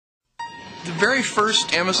The very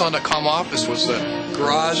first Amazon.com office was a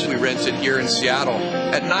garage we rented here in Seattle.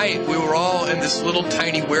 At night, we were all in this little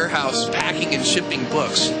tiny warehouse packing and shipping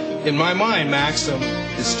books. In my mind, Maxim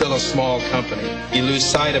is still a small company. You lose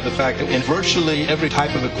sight of the fact that in virtually every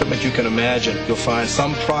type of equipment you can imagine, you'll find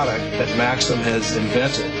some product that Maxim has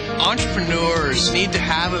invented. Entrepreneurs need to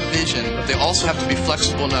have a vision, but they also have to be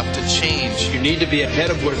flexible enough to change. You need to be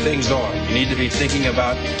ahead of where things are. You need to be thinking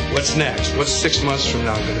about what's next. What's 6 months from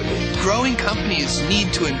now going to be? Growing companies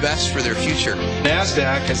need to invest for their future.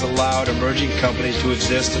 NASDAQ has allowed emerging companies to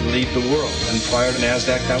exist and lead the world. And prior to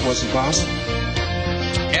NASDAQ, that wasn't possible.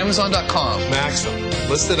 Amazon.com. Maxim,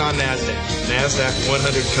 listed on NASDAQ. NASDAQ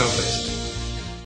 100 companies.